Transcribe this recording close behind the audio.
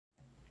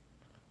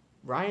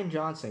Rian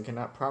Johnson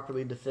cannot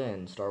properly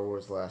defend Star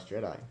Wars The Last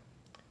Jedi.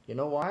 You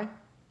know why?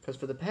 Because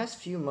for the past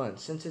few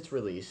months, since its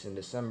release in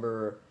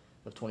December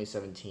of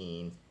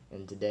 2017,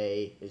 and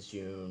today is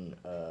June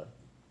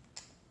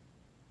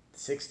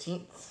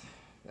 16th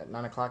at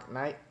 9 o'clock at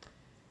night,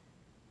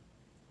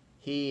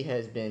 he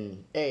has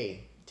been,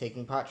 A,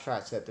 taking pot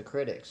shots at the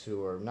critics,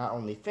 who are not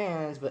only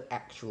fans, but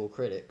actual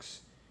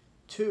critics.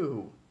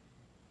 2,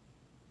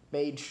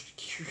 made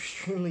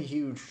extremely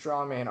huge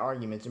strawman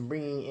arguments and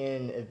bringing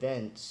in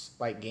events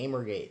like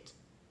Gamergate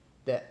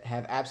that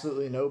have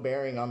absolutely no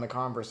bearing on the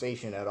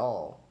conversation at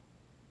all.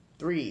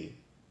 3,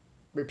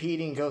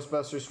 repeating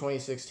Ghostbusters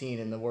 2016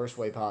 in the worst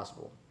way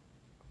possible.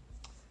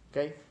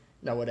 Okay?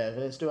 Now, what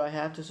evidence do I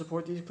have to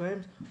support these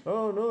claims?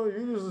 Oh, no,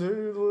 you just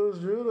hated The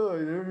Last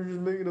Jedi. You're just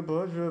making a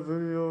podcast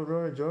video of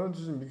Rian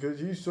Johnson because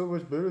he's so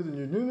much better than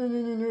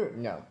you.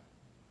 No.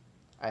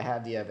 I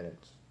have the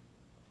evidence.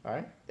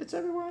 Alright? It's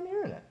everywhere on the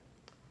internet.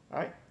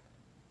 Alright?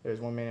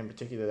 There's one man in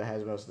particular that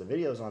has most of the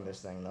videos on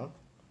this thing, though.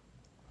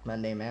 My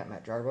name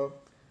Matt Jarbo.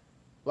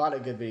 A lot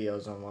of good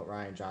videos on what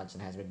Rian Johnson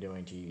has been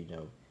doing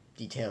to,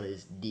 detail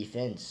his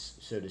defense,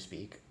 so to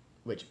speak,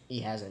 which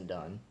he hasn't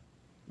done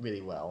really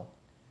well.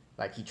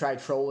 Like, he tried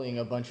trolling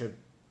a bunch of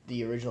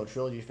the original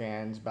trilogy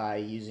fans by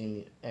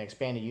using an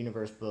expanded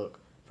universe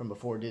book from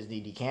before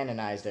Disney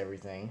decanonized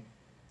everything.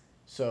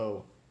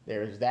 So,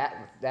 there's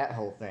that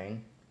whole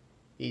thing.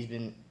 He's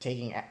been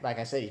taking, like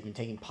I said, he's been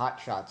taking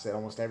pot shots at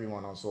almost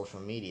everyone on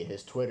social media.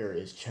 His Twitter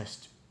is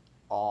just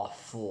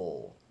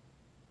awful.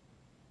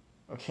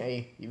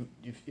 Okay,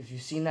 if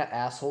you've seen that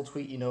asshole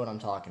tweet, you know what I'm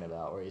talking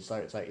about. Where it's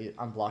like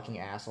I'm blocking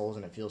assholes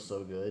and it feels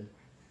so good.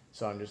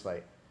 So I'm just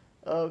like,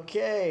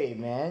 okay,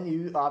 man,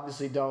 you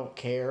obviously don't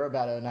care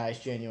about a nice,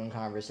 genuine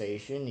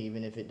conversation.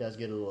 Even if it does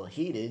get a little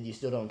heated, you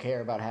still don't care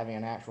about having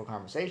an actual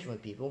conversation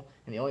with people.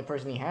 And the only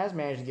person he has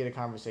managed to get a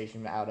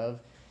conversation out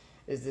of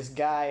is this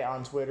guy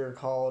on Twitter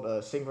called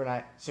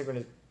Synchronic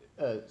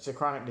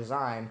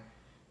Design,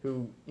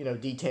 who,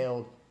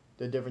 detailed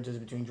the differences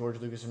between George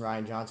Lucas and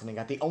Rian Johnson and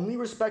got the only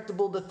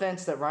respectable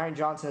defense that Rian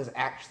Johnson has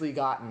actually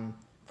gotten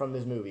from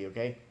this movie,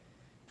 okay?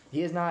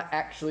 He has not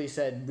actually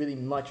said really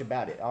much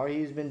about it. All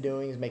he's been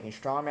doing is making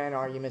straw man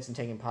arguments and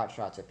taking pot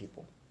shots at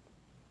people.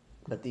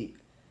 But the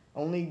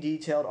only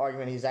detailed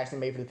argument he's actually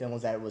made for the film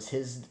was that it was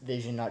his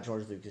vision, not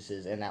George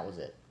Lucas's, and that was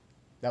it.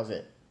 That was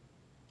it.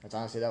 That's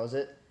honestly, that was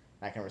it.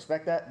 I can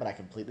respect that, but I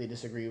completely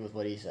disagree with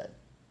what he said.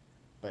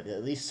 But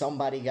at least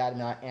somebody got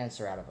an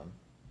answer out of him.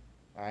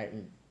 Alright,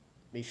 and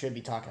we should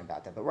be talking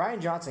about that. But Rian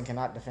Johnson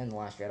cannot defend The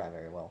Last Jedi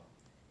very well.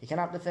 He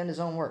cannot defend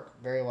his own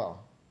work very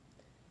well.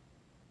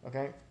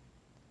 Okay?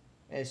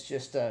 It's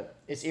just,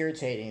 it's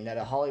irritating that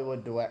a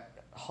Hollywood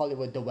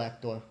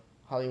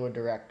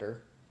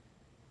director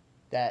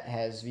that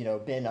has,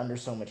 been under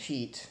so much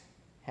heat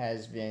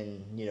has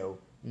been,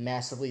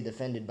 massively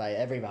defended by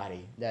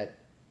everybody that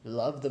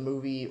love the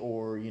movie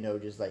or,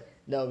 just like,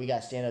 no, we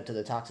got to stand up to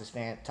the toxic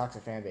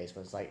fan base.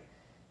 But it's like,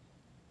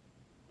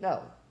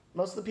 no.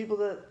 Most of the people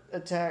that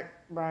attack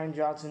Rian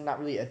Johnson, not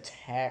really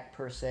attack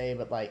per se,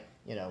 but like,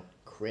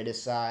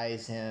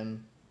 criticize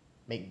him,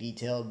 make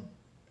detailed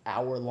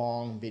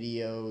hour-long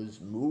videos,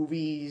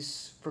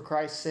 movies, for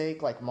Christ's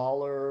sake, like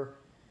Mahler,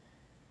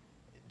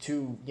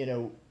 to,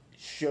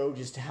 show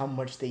just how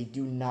much they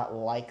do not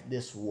like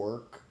this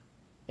work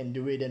and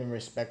do it in a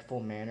respectful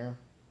manner.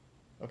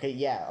 Okay,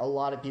 yeah, a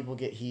lot of people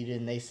get heated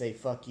and they say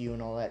fuck you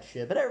and all that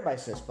shit, but everybody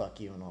says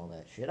fuck you and all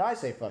that shit. I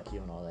say fuck you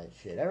and all that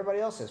shit. Everybody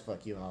else says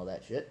fuck you and all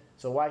that shit.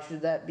 So why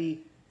should that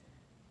be,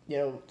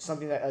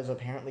 something that is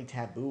apparently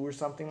taboo or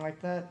something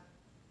like that?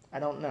 I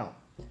don't know.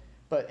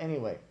 But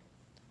anyway,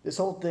 this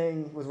whole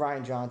thing with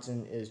Rian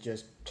Johnson is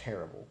just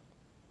terrible.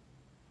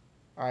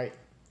 Alright?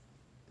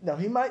 Now,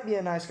 he might be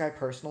a nice guy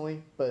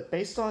personally, but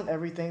based on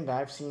everything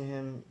that I've seen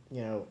him,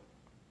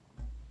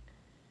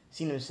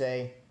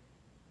 say,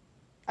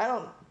 I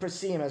don't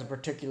perceive him as a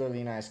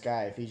particularly nice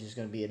guy if he's just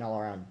going to be an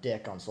all-around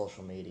dick on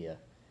social media.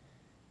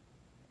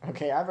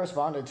 Okay, I've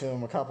responded to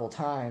him a couple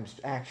times,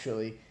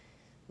 actually.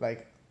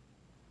 Like,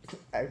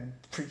 I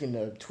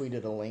freaking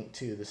tweeted a link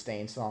to the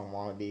Stain song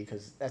Wannabe,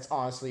 because that's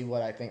honestly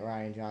what I think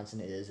Rian Johnson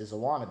is a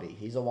wannabe.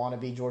 He's a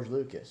wannabe George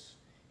Lucas.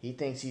 He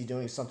thinks he's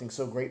doing something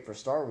so great for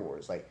Star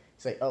Wars. Like,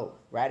 he's like, oh,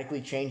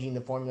 radically changing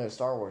the formula of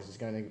Star Wars is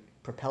going to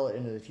propel it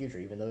into the future,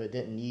 even though it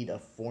didn't need a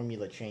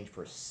formula change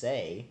per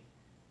se.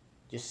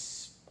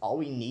 Just all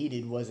we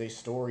needed was a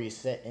story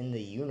set in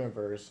the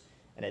universe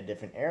in a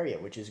different area,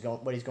 which is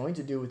what he's going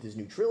to do with his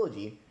new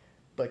trilogy.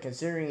 But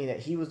considering that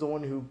he was the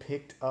one who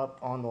picked up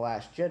on The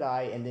Last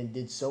Jedi and then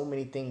did so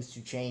many things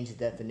to change the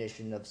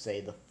definition of,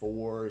 say, the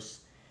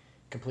Force,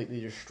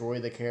 completely destroy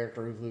the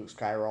character of Luke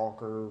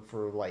Skywalker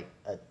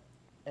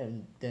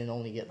and then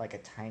only get like a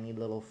tiny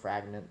little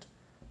fragment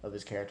of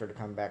his character to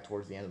come back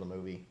towards the end of the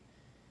movie.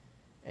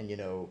 And,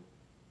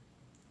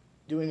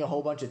 doing a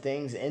whole bunch of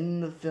things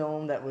in the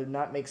film that would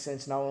not make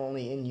sense not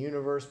only in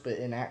universe but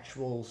in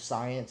actual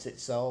science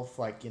itself,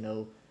 like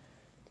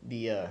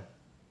the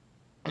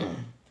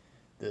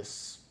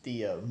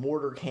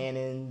mortar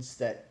cannons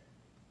that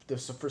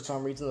for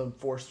some reason the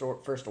First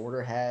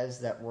Order has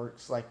that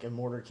works like a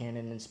mortar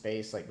cannon in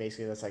space. Like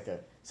basically that's like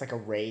it's like a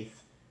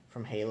wraith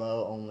from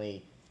Halo,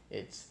 only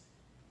it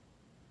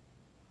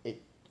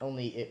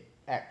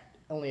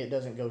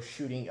doesn't go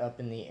shooting up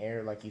in the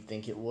air like you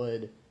think it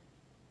would,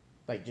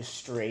 like just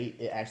straight.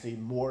 It actually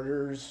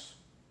mortars.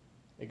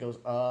 It goes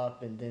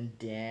up and then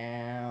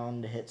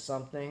down to hit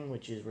something,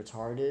 which is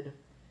retarded.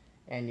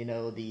 And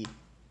the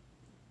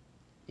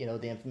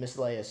infamous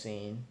Leia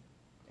scene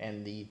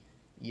and the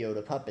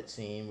Yoda puppet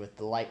scene with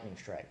the lightning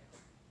strike.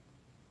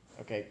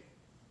 Okay,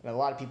 and a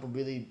lot of people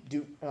really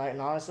do. And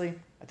honestly,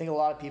 I think a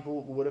lot of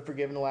people would have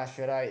forgiven The Last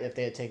Jedi if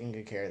they had taken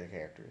good care of the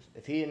characters.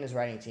 If he and his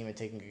writing team had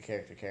taken good care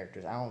of the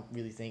characters, I don't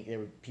really think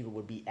people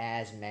would be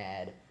as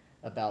mad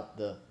about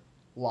the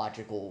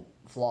logical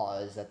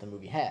flaws that the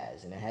movie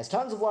has. And it has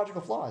tons of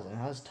logical flaws, and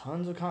it has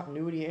tons of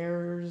continuity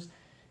errors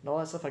and all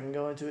that stuff. I can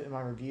go into it in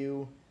my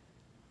review.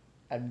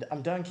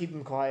 I'm done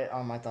keeping quiet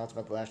on my thoughts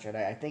about The Last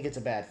Jedi. I think it's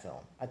a bad film.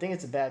 I think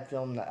it's a bad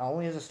film not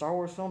only as a Star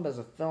Wars film, but as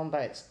a film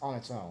on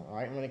its own. All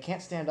right, and when it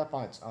can't stand up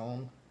on its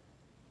own,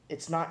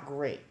 it's not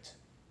great.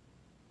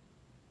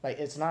 Like,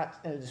 it's not,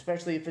 and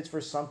especially if it's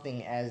for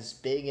something as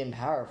big and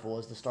powerful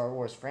as the Star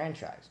Wars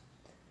franchise.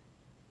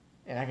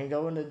 And I can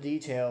go into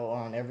detail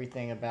on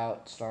everything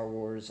about Star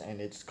Wars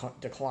and its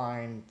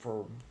decline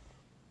for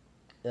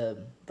the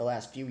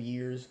last few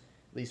years,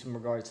 at least in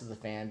regards to the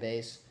fan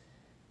base.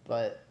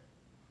 But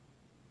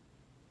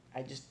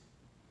I just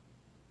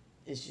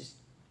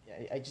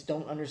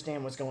don't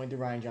understand what's going through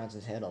Rian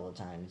Johnson's head all the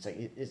time.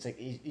 It's like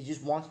he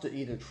just wants to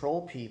either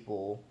troll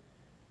people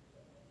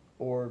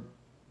or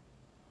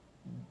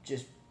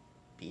just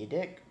be a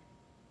dick,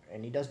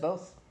 and he does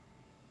both.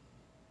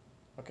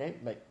 Okay,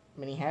 like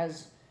when he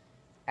has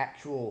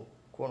actual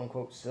quote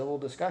unquote civil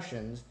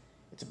discussions,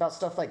 it's about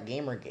stuff like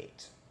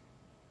Gamergate.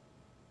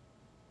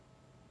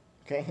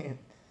 Okay,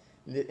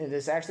 and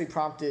this actually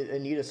prompted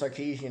Anita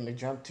Sarkeesian to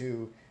jump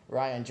to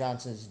Rian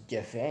Johnson's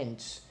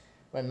defense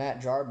when Matt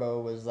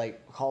Jarbo was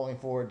like calling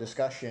for a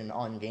discussion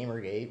on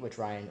Gamergate, which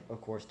Rian, of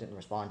course, didn't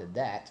respond to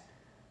that,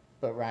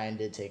 but Rian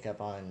did take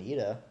up on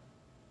Anita.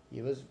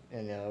 He was,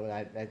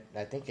 I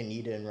think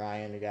Anita and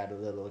Rian got a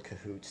little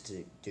cahoots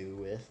to do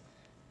with,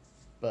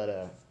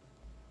 but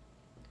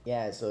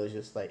yeah. So it's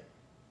just like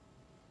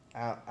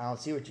I don't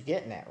see what you're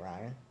getting at,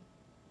 Rian.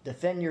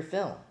 Defend your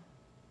film.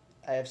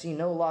 I have seen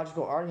no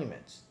logical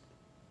arguments.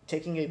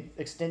 Taking an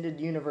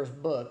extended universe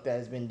book that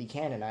has been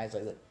decanonized,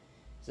 like, look,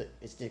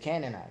 it's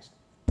decanonized.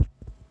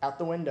 Out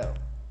the window.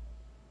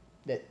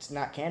 That's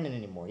not canon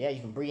anymore. Yeah,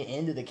 you can bring it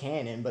into the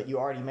canon, but you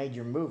already made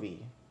your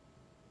movie.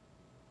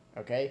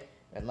 Okay?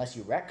 Unless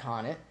you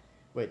retcon it,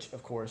 which,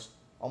 of course,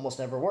 almost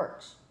never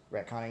works.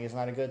 Retconning is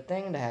not a good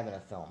thing to have in a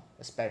film,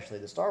 especially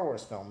the Star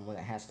Wars film, when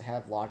it has to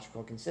have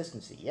logical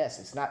consistency. Yes,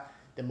 it's not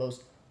the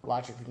most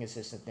logically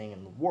consistent thing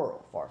in the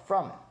world, far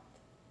from it.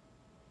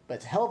 But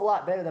it's a hell of a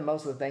lot better than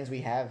most of the things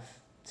we have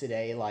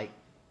today, like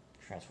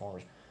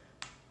Transformers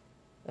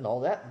and all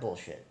that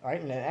bullshit. All right,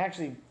 and it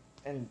actually,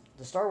 and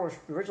the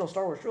original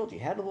Star Wars trilogy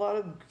had a lot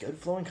of good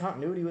flowing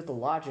continuity with the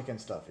logic and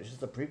stuff. It's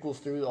just the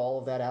prequels threw all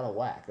of that out of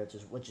whack.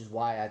 Which is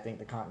why I think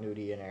the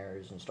continuity and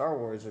errors in Star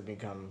Wars have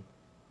become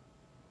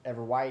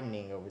ever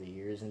widening over the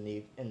years. And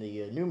the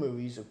new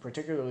movies,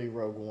 particularly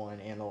Rogue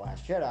One and The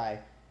Last Jedi,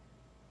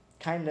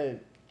 kind of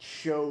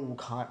show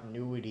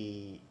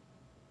continuity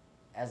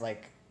as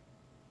like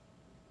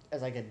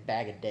a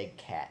bag of dead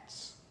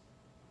cats,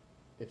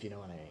 if you know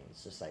what I mean.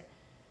 It's just like,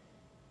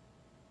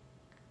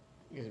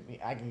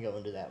 I can go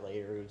into that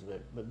later,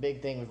 but the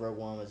big thing with Rogue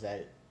One was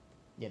that,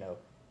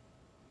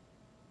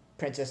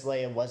 Princess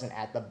Leia wasn't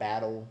at the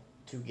battle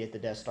to get the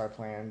Death Star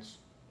plans.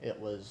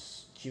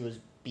 She was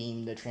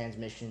beamed the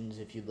transmissions,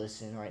 if you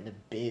listen, right?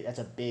 That's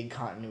a big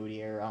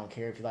continuity error. I don't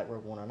care if you like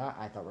Rogue One or not.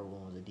 I thought Rogue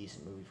One was a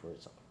decent movie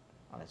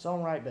on its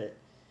own right, but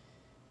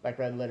like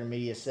Red Letter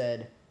Media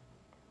said,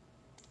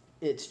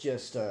 it's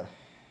just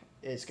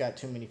it's got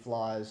too many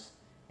flaws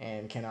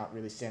and cannot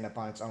really stand up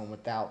on its own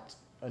without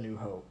A New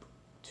Hope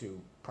to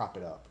prop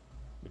it up,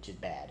 which is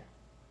bad.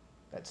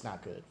 That's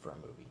not good for a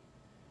movie.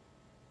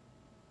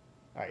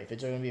 All right, if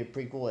it's going to be a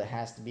prequel, it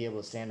has to be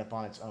able to stand up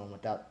on its own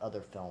without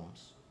other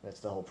films. That's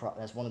the whole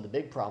that's one of the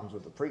big problems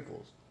with the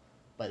prequels.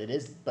 But it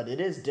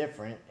is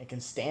different. It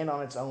can stand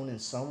on its own in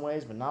some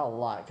ways, but not a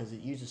lot, because it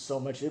uses so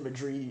much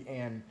imagery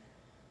and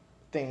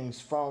things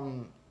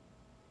from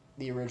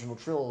the original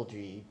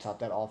trilogy. Top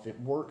that off, it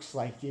works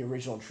like the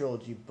original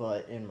trilogy,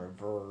 but in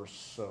reverse.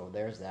 So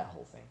there's that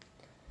whole thing.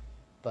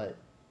 But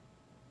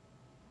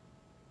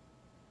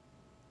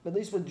at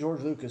least with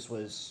George Lucas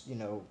was,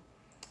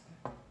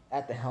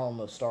 at the helm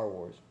of Star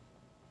Wars,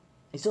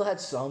 he still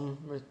had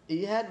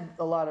he had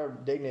a lot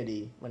of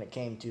dignity when it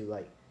came to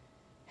like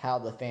how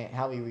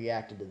he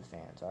reacted to the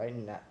fans, all right?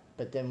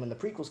 But then when the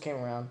prequels came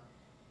around,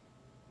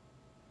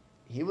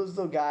 he was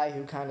the guy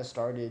who kind of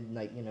started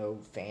like,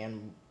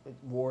 fan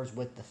wars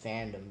with the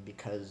fandom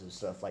because of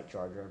stuff like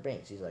Jar Jar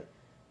Binks. He's like,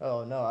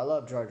 oh no, I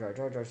love Jar Jar.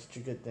 Jar Jar's such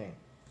a good thing.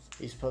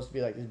 He's supposed to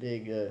be like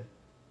this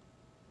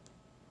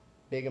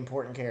big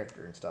important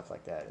character and stuff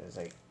like that. And it's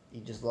like he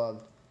just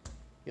loved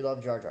He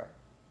loved Jar Jar,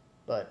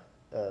 but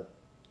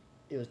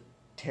it was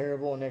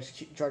terrible in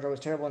execution. Jar Jar was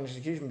terrible in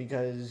execution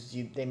because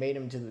they made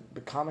him to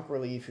the comic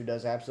relief who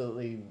does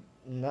absolutely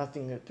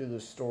nothing through the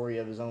story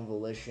of his own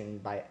volition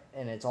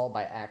and it's all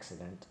by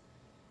accident.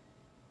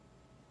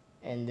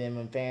 And then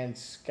when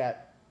fans got,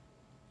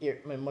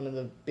 one of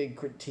the big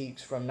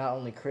critiques from not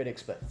only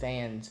critics but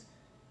fans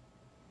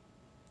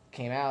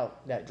came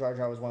out that Jar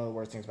Jar was one of the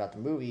worst things about the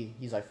movie,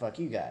 he's like, fuck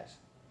you guys.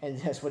 And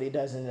that's what he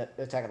does in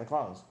Attack of the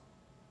Clones.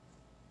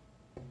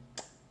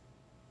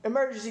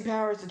 Emergency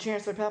powers to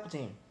Chancellor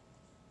Palpatine.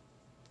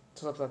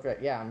 Stuff like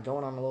that. Yeah, I'm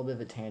going on a little bit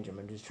of a tangent.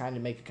 I'm just trying to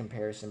make a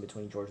comparison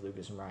between George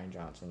Lucas and Rian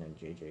Johnson and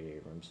J.J.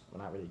 Abrams.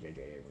 Well, not really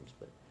J.J. Abrams,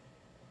 but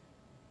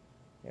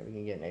yeah, we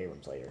can get an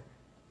Abrams later.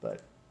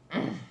 But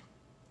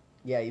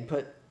yeah, you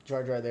put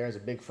Jar Jar there as a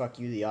big fuck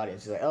you to the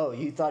audience. He's like, oh,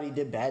 you thought he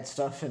did bad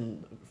stuff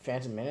in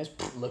Phantom Menace?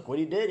 Look what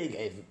he did.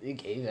 He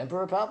gave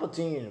Emperor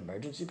Palpatine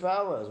emergency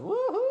powers.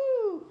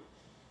 Woohoo!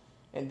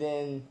 And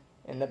then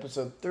in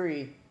episode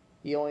 3,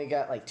 he only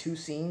got like 2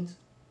 scenes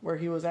where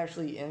he was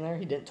actually in there.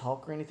 He didn't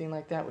talk or anything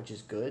like that, which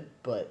is good.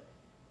 But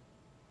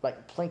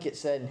like Plinkett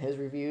said in his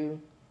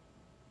review,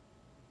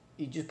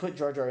 you just put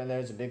Jar Jar in there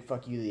as a big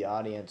fuck you to the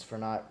audience for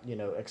not,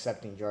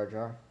 accepting Jar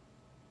Jar.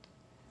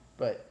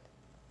 But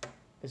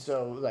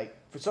so, like,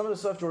 for some of the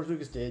stuff George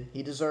Lucas did,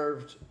 he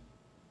deserved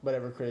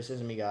whatever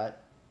criticism he got.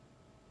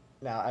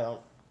 Now,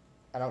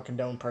 I don't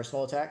condone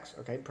personal attacks.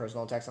 Okay,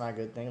 personal attacks are not a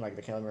good thing, like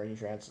the killing Marie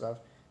Tran stuff,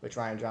 which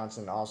Rian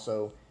Johnson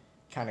also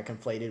kind of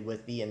conflated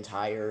with the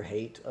entire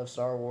hate of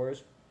Star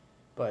Wars.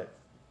 But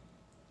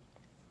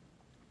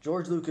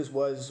George Lucas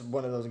was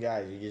one of those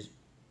guys who just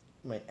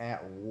went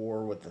at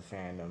war with the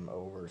fandom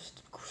over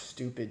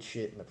stupid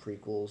shit in the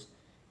prequels,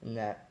 and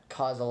that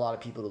caused a lot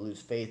of people to lose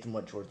faith in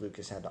what George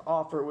Lucas had to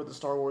offer with the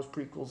Star Wars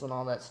prequels and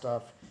all that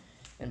stuff.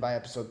 And by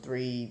episode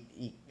 3,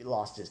 he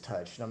lost his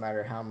touch. No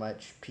matter how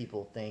much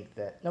people think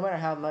that, no matter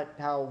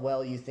how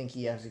well you think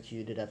he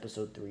executed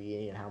episode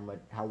 3 and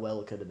how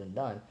well it could have been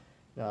done,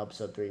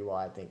 episode 3,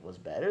 I think was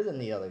better than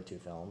the other 2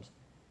 films.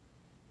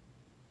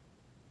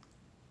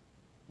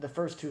 The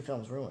first 2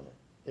 films ruined it.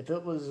 If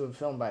it was a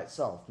film by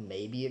itself,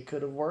 maybe it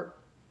could have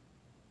worked.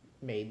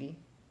 Maybe.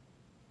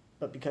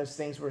 But because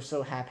things were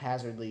so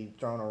haphazardly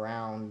thrown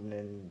around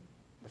in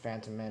The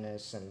Phantom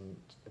Menace and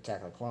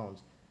Attack of the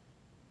Clones,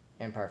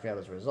 Empire failed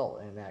as a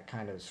result, and that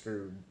kind of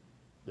screwed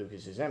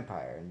Lucas's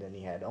empire. And then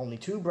he had only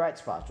 2 bright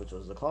spots, which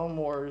was the Clone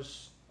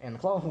Wars and the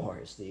Clone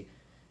Wars, the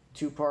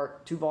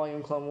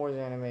 2-volume Clone Wars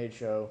animated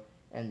show,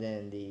 and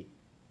then the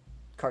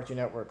Cartoon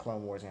Network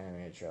Clone Wars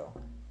animated show.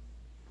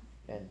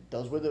 And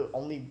those were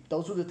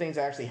the things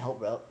that actually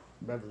helped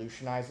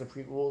revolutionize the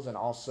prequels, and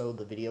also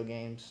the video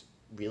games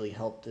really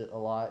helped it a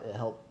lot.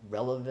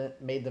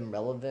 It made them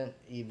relevant,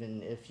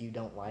 even if you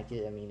don't like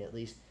it. I mean, at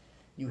least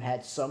you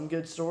had some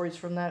good stories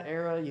from that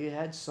era. You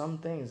had some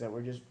things that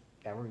were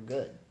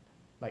good,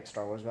 like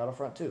Star Wars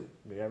Battlefront 2.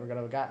 We never could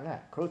have gotten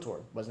that.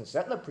 KOTOR wasn't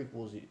set in the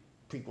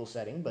prequel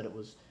setting, but it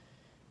was.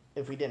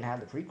 If we didn't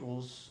have the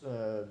prequels,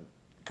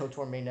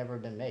 KOTOR may never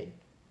have been made.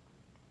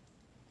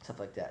 Stuff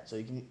like that. So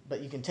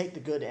you can take the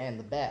good and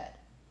the bad.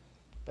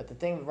 But the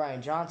thing with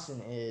Rian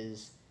Johnson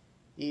is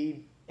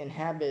he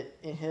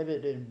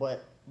inhibited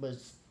what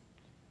was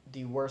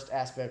the worst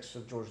aspects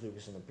of George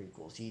Lucas in the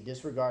prequels. He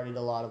disregarded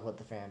a lot of what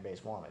the fan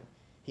base wanted.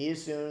 He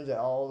assumed that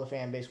all the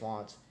fan base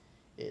wants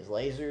is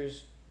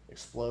lasers,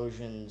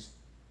 explosions,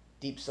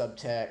 deep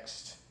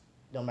subtext,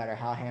 no matter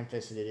how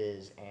ham-fisted it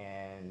is,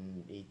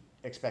 and he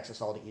expects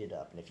us all to eat it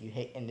up. And if you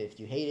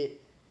hate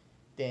it,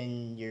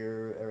 then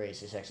you're a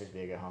racist, sexist,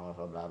 bigot,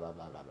 homophobe, blah blah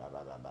blah blah blah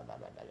blah blah blah blah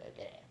blah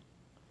blah.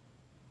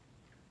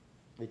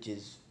 Which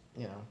is,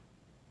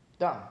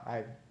 dumb.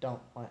 I don't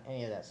want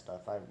any of that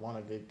stuff. I want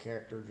a good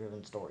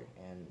character-driven story,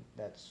 and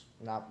that's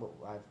not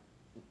what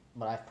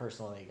I've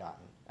personally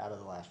gotten out of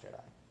The Last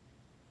Jedi.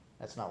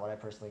 That's not what I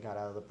personally got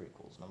out of the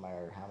prequels. No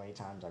matter how many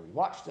times I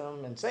rewatched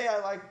them and say I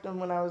liked them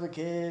when I was a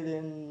kid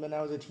and when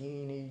I was a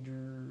teenager,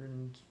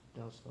 and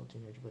still a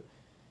teenager, but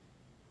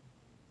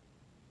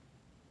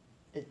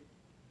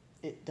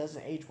it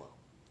doesn't age well.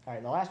 All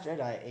right, The Last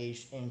Jedi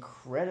aged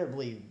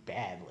incredibly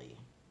badly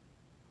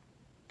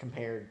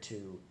compared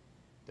to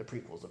the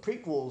prequels. The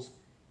prequels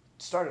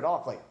started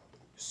off like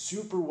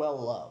super well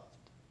loved,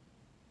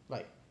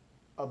 like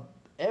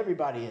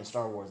everybody in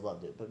Star Wars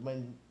loved it.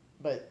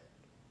 But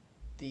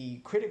the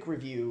critic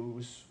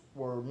reviews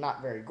were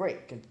not very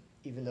great,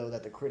 even though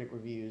that the critic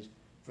reviews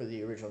for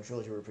the original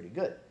trilogy were pretty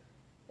good.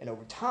 And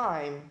over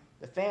time,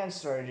 the fans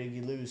started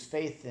to lose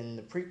faith in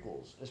the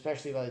prequels,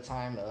 especially by the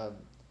time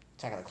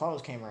Attack of the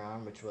Clones came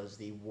around, which was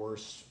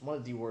one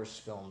of the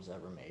worst films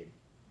ever made.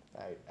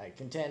 I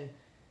contend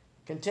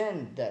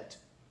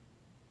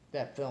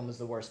that film is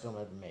the worst film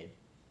ever made.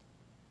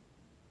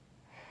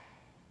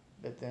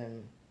 Attack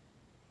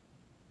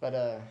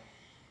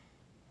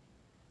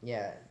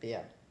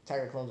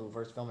of the Clones was the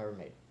worst film ever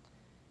made.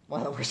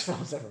 One of the worst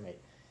films ever made.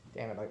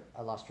 Damn it,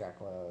 I lost track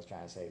of what I was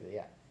trying to say, but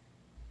yeah.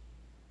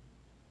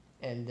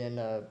 And then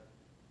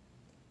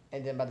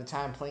by the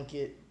time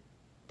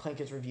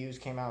Plinkett's reviews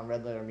came out in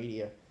Red Letter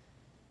Media,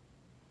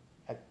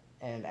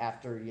 And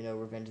after,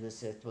 Revenge of the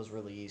Sith was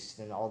released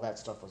and all that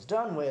stuff was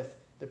done with,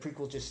 the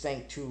prequels just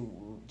sank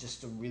to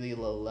just a really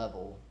low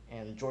level.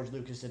 And George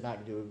Lucas did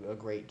not do a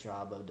great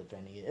job of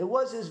defending it. It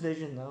was his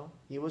vision, though.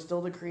 He was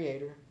still the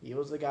creator. He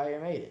was the guy who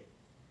made it.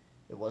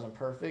 It wasn't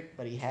perfect,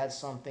 but he had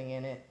something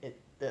in it. It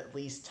at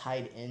least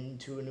tied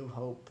into A New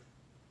Hope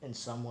in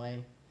some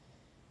way.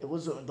 It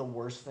wasn't the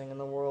worst thing in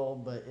the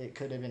world, but it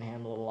could have been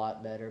handled a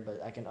lot better.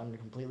 But I can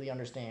completely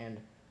understand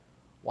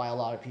why a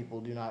lot of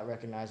people do not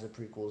recognize the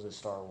prequels as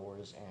Star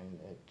Wars, and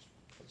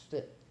it's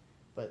fit.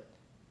 But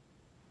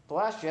The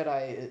Last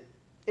Jedi,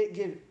 it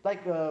gave,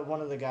 like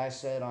one of the guys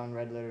said on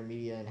Red Letter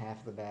Media in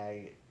Half the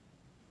Bag,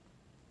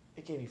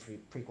 it gave me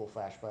prequel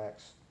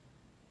flashbacks.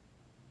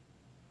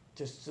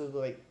 Just so,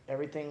 like,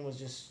 everything was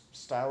just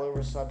style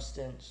over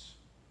substance,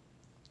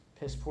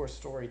 piss poor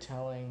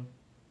storytelling,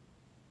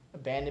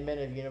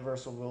 abandonment of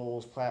universal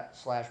rules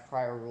 /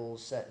 prior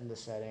rules set in the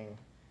setting,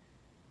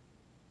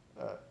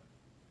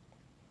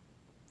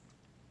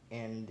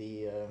 and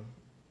the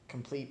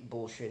complete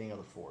bullshitting of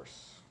the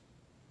Force.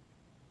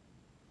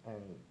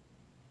 And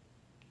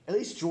at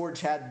least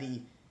George had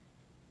the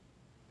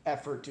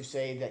effort to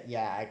say that,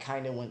 yeah, I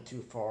kind of went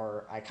too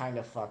far. I kind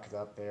of fucked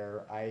up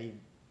there.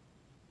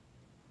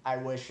 I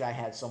wish I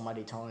had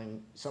somebody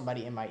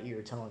in my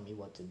ear telling me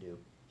what to do.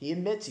 He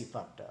admits he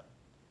fucked up.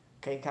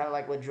 Okay, kind of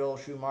like with Joel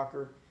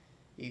Schumacher,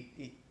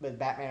 with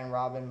Batman and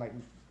Robin, like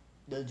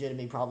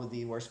legitimately probably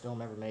the worst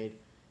film ever made.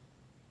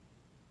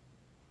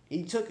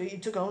 He took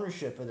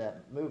ownership of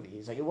that movie.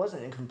 He's like, it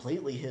wasn't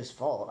completely his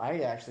fault. I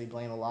actually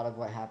blame a lot of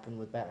what happened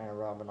with Batman and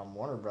Robin on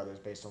Warner Brothers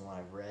based on what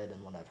I've read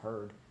and what I've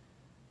heard.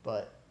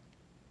 But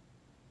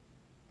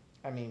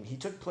I mean, he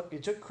took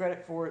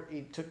credit for it.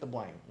 He took the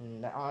blame,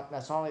 and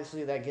that's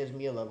honestly, that gives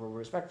me a level of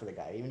respect for the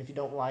guy. Even if you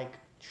don't like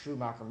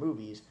Schumacher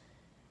movies,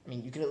 I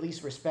mean, you can at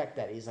least respect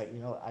that. He's like,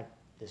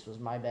 this was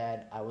my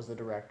bad. I was the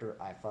director.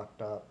 I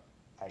fucked up.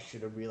 I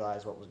should have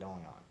realized what was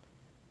going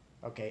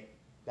on. Okay,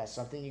 that's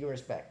something you can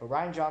respect. But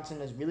Rian Johnson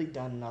has really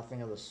done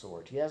nothing of the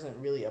sort. He hasn't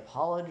really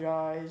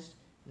apologized.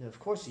 And of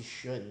course he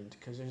shouldn't,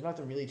 because there's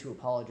nothing really to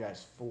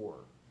apologize for.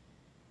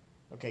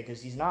 Okay,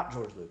 because he's not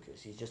George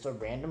Lucas. He's just a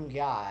random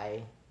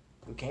guy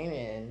who came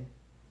in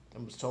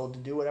and was told to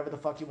do whatever the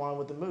fuck he wanted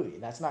with the movie.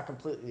 That's not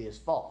completely his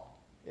fault.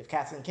 If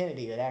Kathleen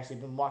Kennedy had actually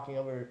been looking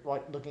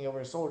over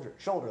his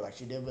shoulder like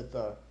she did with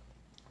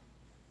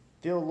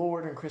Phil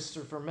Lord and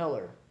Christopher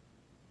Miller.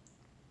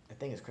 I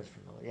think it's Christopher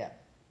Miller, yeah.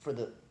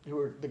 Who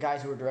were the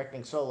guys who were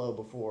directing Solo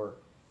before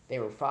they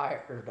were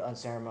fired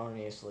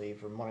unceremoniously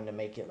for wanting to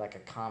make it like a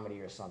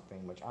comedy or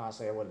something, which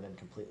honestly I would have been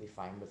completely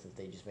fine with if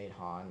they just made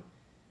Han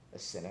a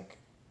cynic.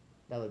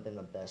 That would have been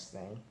the best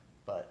thing.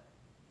 But,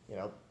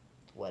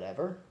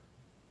 whatever.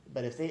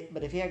 But if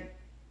he had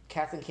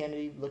Kathleen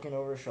Kennedy looking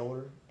over his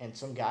shoulder and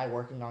some guy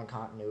working on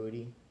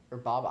continuity, or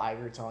Bob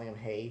Iger telling him,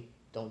 hey,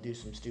 don't do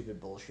some stupid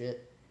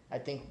bullshit, I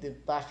think The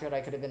Last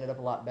Jedi could have ended up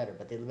a lot better.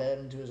 But they led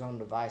him to his own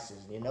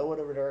devices. And you know what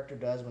a director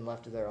does when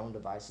left to their own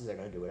devices? They're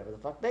going to do whatever the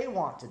fuck they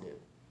want to do.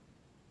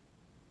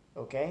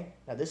 Okay?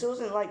 Now, this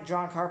wasn't like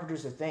John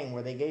Carpenter's The Thing,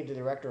 where they gave the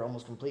director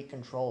almost complete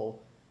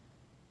control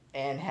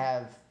and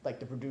have, like,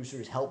 the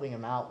producers helping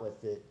him out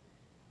with it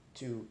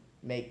to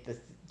make the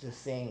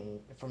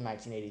Thing from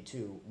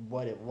 1982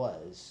 what it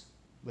was,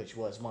 which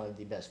was one of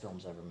the best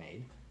films ever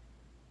made.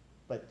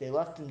 But they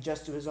left him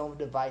just to his own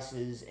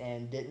devices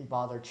and didn't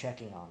bother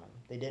checking on him.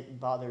 They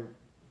didn't bother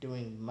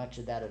doing much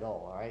of that at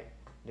all, alright?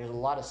 There's a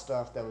lot of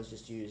stuff that was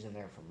just used in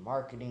there for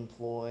marketing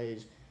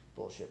ploys,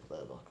 bullshit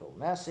political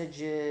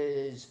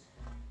messages,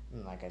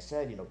 and like I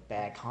said,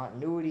 bad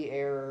continuity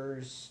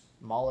errors.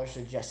 Mahler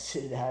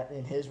suggested that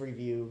in his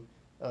review,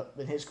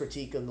 in his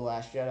critique of The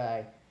Last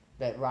Jedi,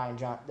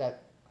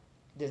 that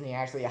Disney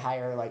actually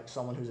hire like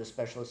someone who's a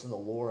specialist in the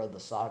lore of the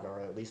saga, or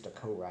at least a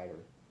co-writer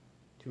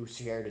who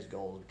shared his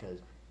goals, because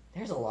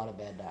there's a lot of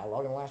bad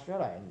dialogue in The Last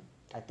Jedi, and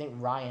I think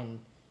Ryan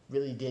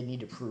really did need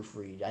to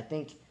proofread. I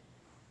think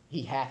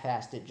he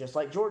half-assed it, just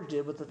like George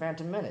did with The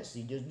Phantom Menace.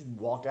 He just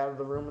walked out of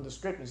the room with the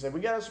script and said,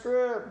 "We got a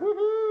script,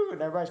 woohoo!"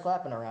 and everybody's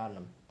clapping around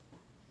him.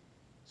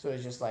 So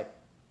it's just like,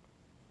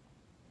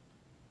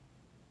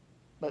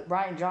 but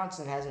Rian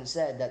Johnson hasn't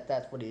said that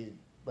that's what he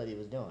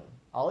was doing.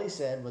 All he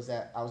said was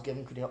that I was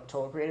given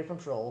total creative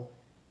control.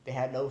 They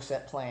had no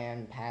set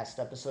plan past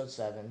episode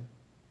 7,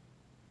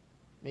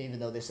 even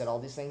though they set all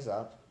these things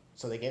up.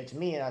 So they gave it to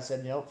me, and I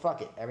said,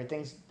 fuck it.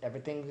 Everything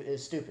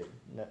is stupid.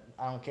 No,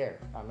 I don't care.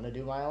 I'm gonna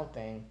do my own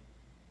thing.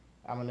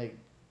 I'm gonna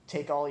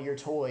take all your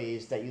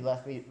toys that you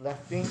left me,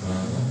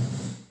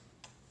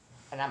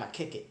 and I'm gonna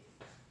kick it.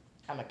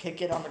 I'm gonna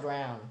kick it on the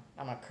ground.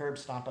 I'm gonna curb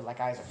stomp it like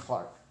Isaac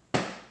Clarke,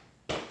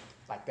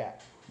 like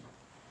that,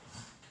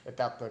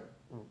 without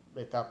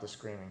the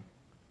screaming.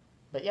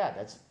 But yeah,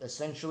 that's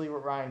essentially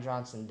what Rian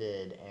Johnson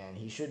did, and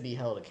he should be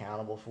held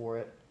accountable for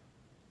it.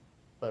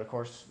 But of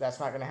course, that's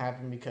not going to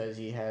happen because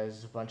he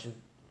has a bunch of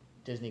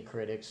Disney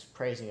critics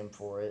praising him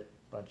for it,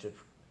 a bunch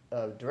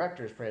of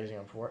directors praising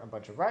him for it, a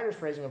bunch of writers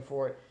praising him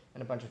for it,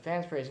 and a bunch of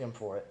fans praising him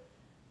for it.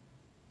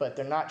 But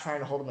they're not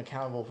trying to hold him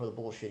accountable for the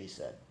bullshit he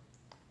said.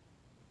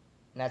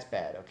 And that's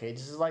bad, okay?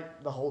 This is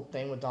like the whole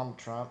thing with Donald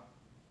Trump.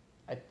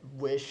 I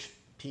wish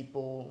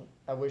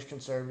I wish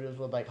conservatives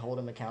would like hold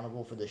him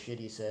accountable for the shit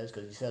he says,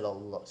 because he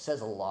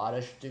says a lot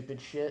of stupid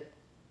shit.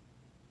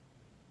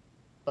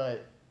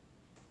 But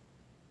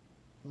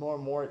more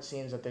and more it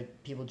seems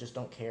that people just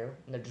don't care,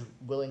 and they're just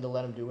willing to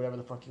let him do whatever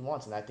the fuck he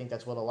wants. And I think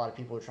that's what a lot of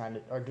people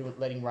are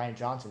letting Rian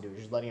Johnson do,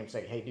 just letting him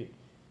say, hey dude,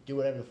 do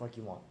whatever the fuck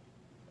you want.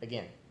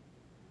 Again.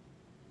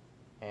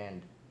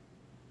 And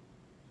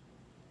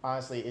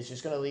honestly, it's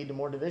just going to lead to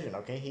more division,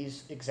 okay?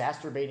 He's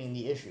exacerbating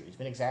the issue. He's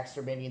been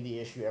exacerbating the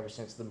issue ever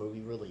since the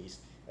movie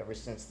released, ever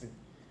since the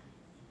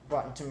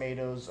Rotten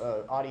Tomatoes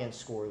audience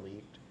score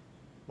leaked.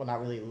 Well,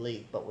 not really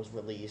leaked, but was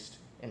released,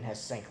 and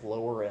has sank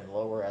lower and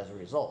lower as a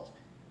result.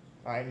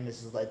 Alright, and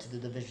this has led to the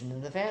division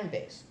in the fan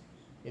base.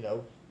 You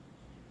know,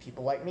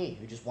 people like me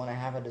who just want to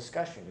have a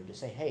discussion, who just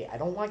say, hey, I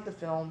don't like the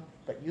film,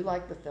 but you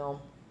like the film.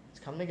 Let's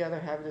come together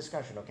and have a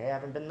discussion, okay? I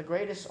haven't been the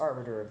greatest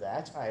arbiter of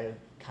that. I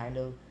kind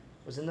of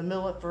was in the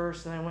middle at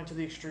first, and I went to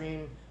the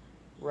extreme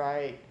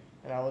right,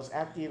 and I was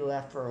at the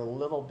left for a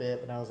little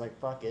bit, but I was like,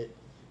 fuck it.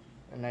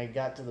 And I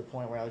got to the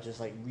point where I was just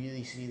like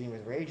really seething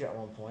with rage at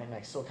one point, and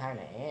I still kind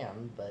of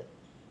am, but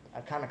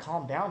I've kind of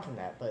calmed down from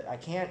that. But I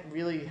can't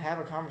really have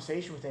a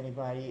conversation with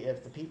anybody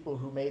if the people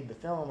who made the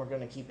film are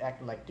going to keep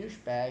acting like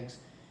douchebags,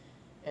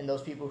 and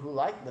those people who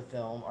like the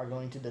film are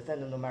going to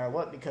defend them no matter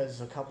what because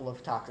a couple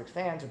of toxic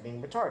fans are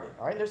being retarded.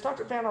 Alright, there's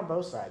toxic fans on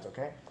both sides,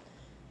 okay?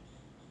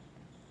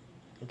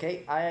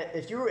 Okay,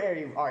 if you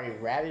are a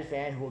rabid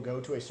fan who will go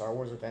to a Star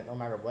Wars event no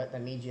matter what,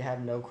 that means you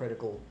have no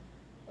critical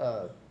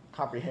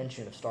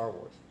comprehension of Star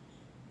Wars.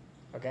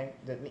 Okay,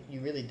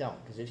 you really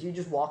don't. Because if you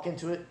just walk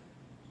into it,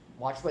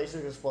 watch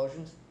lasers,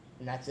 explosions,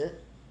 and that's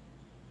it,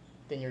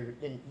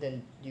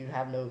 then you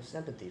have no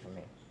sympathy for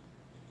me.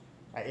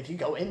 Right, if you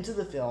go into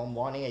the film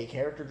wanting a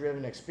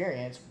character-driven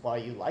experience, while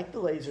you like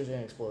the lasers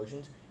and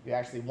explosions, you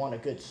actually want a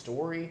good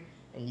story,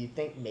 and you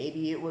think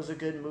maybe it was a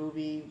good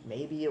movie,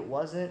 maybe it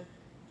wasn't,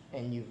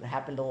 and you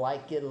happen to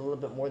like it a little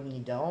bit more than you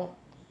don't,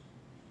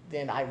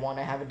 then I want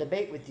to have a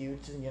debate with you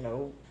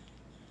to,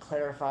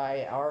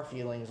 clarify our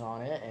feelings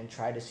on it and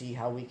try to see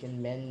how we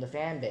can mend the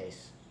fan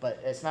base.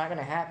 But it's not going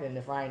to happen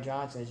if Rian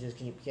Johnson is just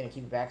going to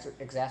keep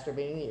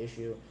exacerbating the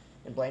issue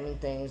and blaming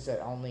things that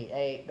are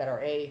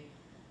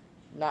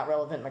not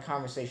relevant in the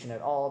conversation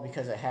at all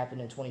because it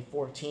happened in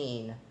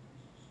 2014,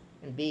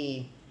 and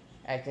B,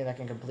 acting like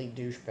a complete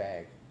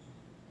douchebag.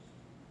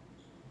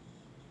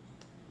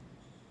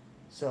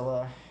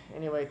 So,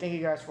 anyway, thank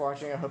you guys for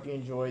watching. I hope you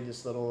enjoyed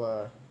this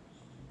little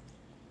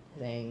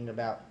thing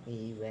about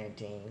me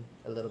ranting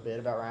a little bit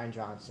about Rian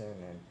Johnson.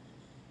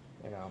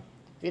 And,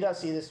 if he does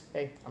see this,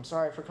 hey, I'm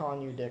sorry for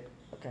calling you a dick.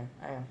 Okay,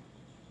 I am.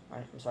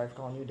 Alright, I'm sorry for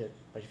calling you a dick.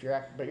 But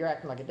you're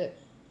acting like a dick.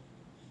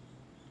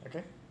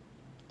 Okay?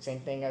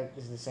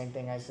 This is the same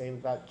thing I say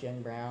about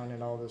Jen Brown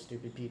and all those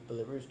stupid people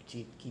that Rooster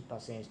Teeth keep on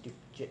saying stupid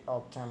shit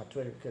all the time on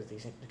Twitter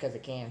because they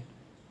can.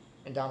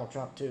 And Donald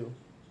Trump, too.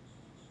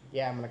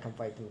 Yeah, I'm going to come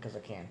fight them because I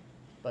can.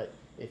 But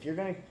if you're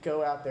going to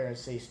go out there and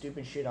say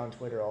stupid shit on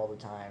Twitter all the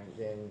time,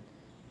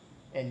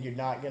 and you're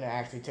not going to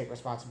actually take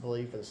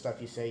responsibility for the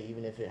stuff you say,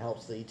 even if it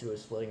helps lead to a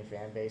splitting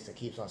fan base that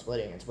keeps on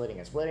splitting and splitting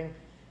and splitting,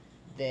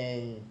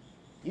 then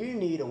you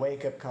need a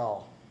wake-up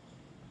call.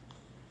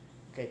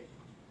 Okay.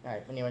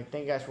 Alright, anyway,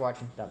 thank you guys for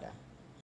watching. Done.